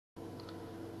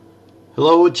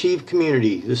Hello, Achieve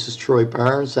Community. This is Troy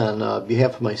Barnes. On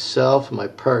behalf of myself and my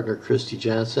partner, Christy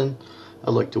Johnson,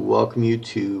 I'd like to welcome you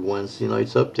to Wednesday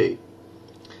night's update.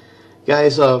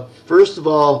 Guys, first of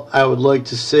all, I would like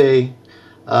to say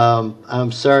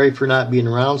I'm sorry for not being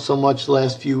around so much the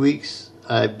last few weeks.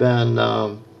 I've been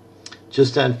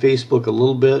just on Facebook a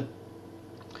little bit.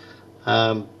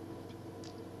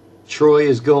 Troy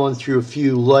is going through a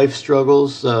few life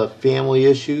struggles, family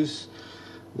issues.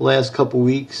 The last couple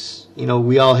weeks,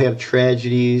 we all have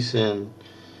tragedies and,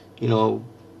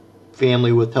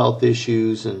 family with health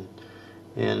issues, and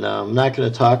I'm not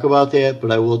going to talk about that, but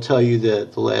I will tell you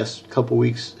that the last couple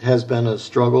weeks has been a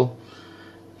struggle,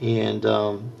 and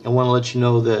I want to let you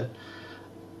know that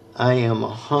I am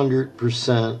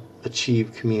 100%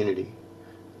 Achieve Community.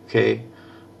 Okay?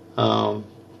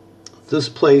 This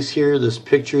place here, this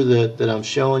picture that I'm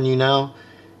showing you now,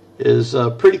 is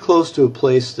pretty close to a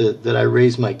place that I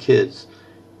raise my kids.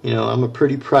 I'm a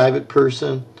pretty private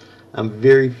person. I'm a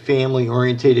very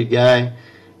family-orientated guy,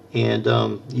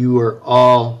 and you are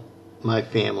all my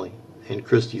family and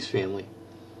Christy's family,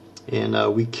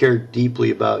 and we care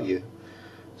deeply about you.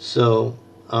 So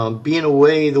being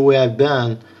away the way I've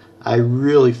been, I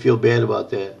really feel bad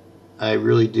about that. I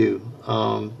really do.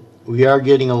 We are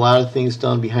getting a lot of things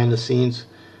done behind the scenes.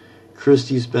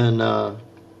 Christy's been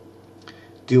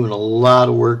doing a lot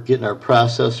of work getting our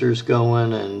processors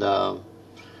going, and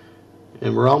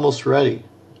we're almost ready.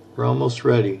 We're almost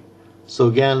ready. So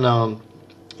again,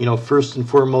 first and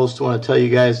foremost, I want to tell you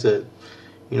guys that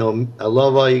I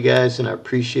love all you guys, and I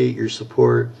appreciate your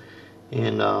support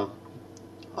and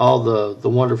all the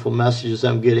wonderful messages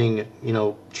I'm getting.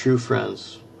 True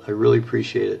friends, I really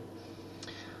appreciate it.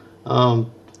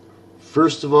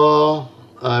 First of all,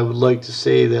 I would like to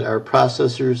say that our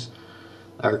processors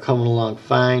are coming along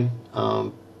fine.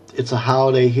 It's a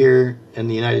holiday here in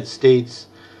the United States,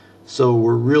 so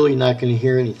we're really not going to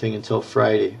hear anything until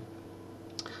Friday.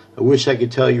 I wish I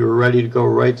could tell you we're ready to go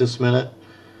right this minute,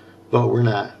 but we're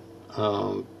not.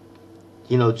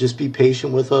 Just be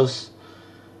patient with us.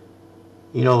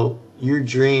 Your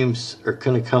dreams are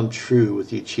going to come true with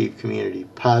the Achieve Community,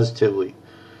 positively.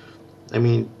 I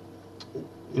mean,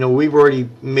 we've already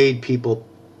made people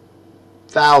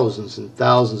thousands and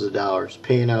thousands of dollars,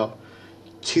 paying out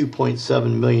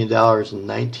 $2.7 million in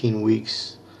 19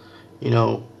 weeks,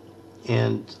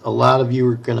 and a lot of you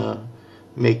are going to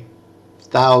make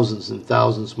thousands and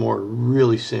thousands more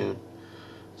really soon.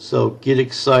 So get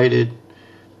excited,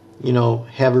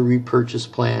 have a repurchase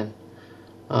plan.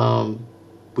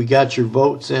 We got your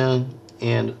votes in,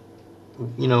 and,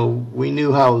 we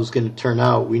knew how it was going to turn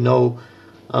out. We know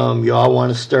you all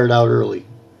want to start out early,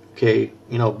 okay,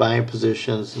 buying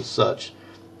positions and such.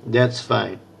 That's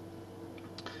fine.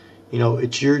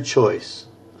 It's your choice.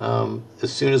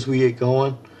 As soon as we get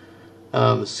going,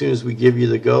 as soon as we give you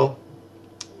the go,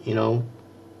 you'll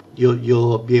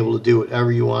be able to do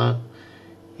whatever you want.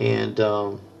 And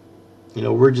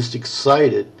we're just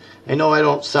excited. I know I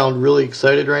don't sound really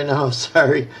excited right now. I'm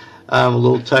sorry. I'm a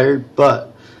little tired,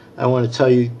 but I want to tell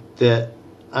you that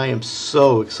I am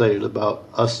so excited about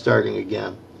us starting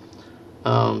again.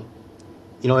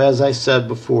 As I said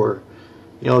before,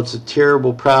 it's a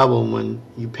terrible problem when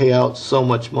you pay out so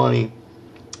much money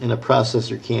and a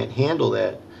processor can't handle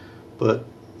that. But,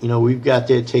 we've got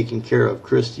that taken care of.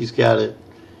 Christy's got it,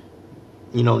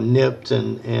 nipped,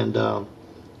 and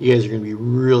you guys are going to be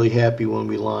really happy when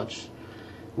we launch,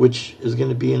 which is going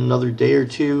to be in another day or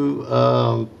two,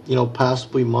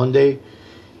 possibly Monday.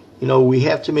 We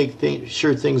have to make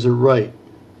sure things are right.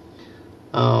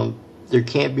 There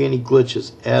can't be any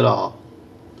glitches at all.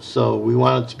 So we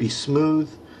want it to be smooth.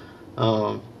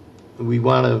 We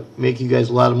want to make you guys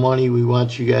a lot of money. We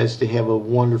want you guys to have a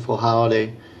wonderful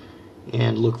holiday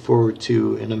and look forward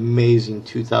to an amazing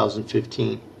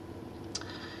 2015.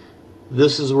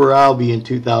 This is where I'll be in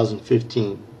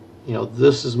 2015.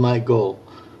 This is my goal.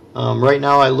 Right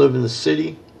now I live in the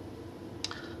city.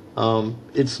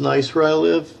 It's nice where I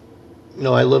live.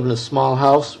 I live in a small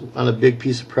house on a big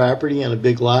piece of property on a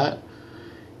big lot,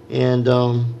 and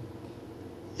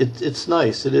it's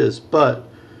nice. It is, but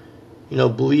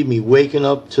believe me, waking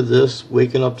up to this,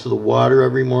 waking up to the water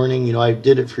every morning, I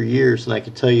did it for years, and I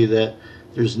can tell you that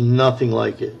there's nothing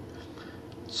like it.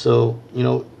 So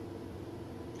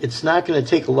it's not going to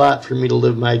take a lot for me to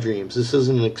live my dreams. This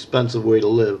isn't an expensive way to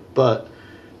live, but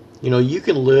you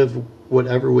can live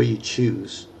whatever way you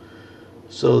choose.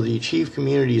 So the Achieve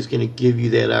Community is going to give you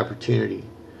that opportunity.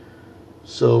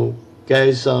 So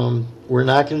guys, we're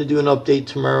not going to do an update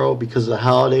tomorrow because of the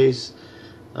holidays.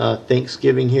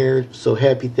 Thanksgiving here, so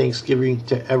happy Thanksgiving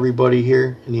to everybody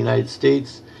here in the United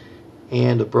States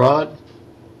and abroad.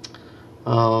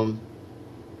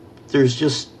 There's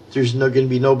not going to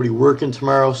be nobody working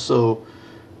tomorrow, so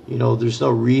there's no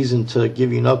reason to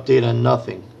give you an update on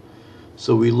nothing.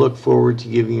 So we look forward to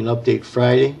giving you an update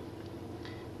Friday.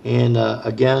 And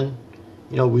again,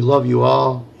 we love you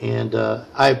all, and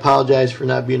I apologize for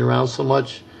not being around so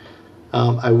much.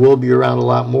 I will be around a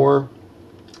lot more.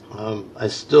 I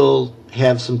still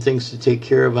have some things to take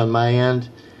care of on my end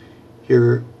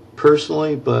here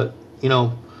personally, but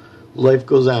life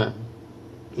goes on.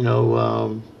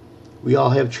 We all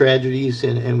have tragedies,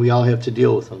 and we all have to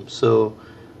deal with them. So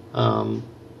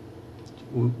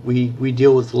we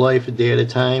deal with life a day at a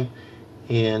time.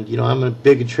 And I'm a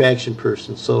big attraction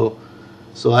person, so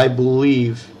I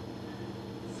believe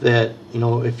that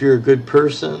if you're a good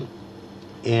person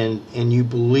and you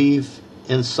believe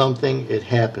in something, it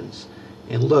happens.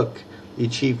 And look, the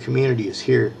Achieve community is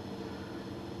here,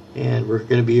 and we're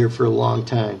going to be here for a long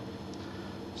time.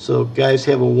 So guys,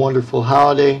 have a wonderful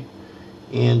holiday,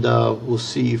 and we'll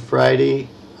see you Friday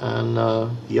on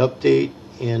the update,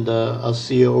 and I'll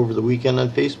see you over the weekend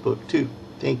on Facebook too.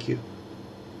 Thank you.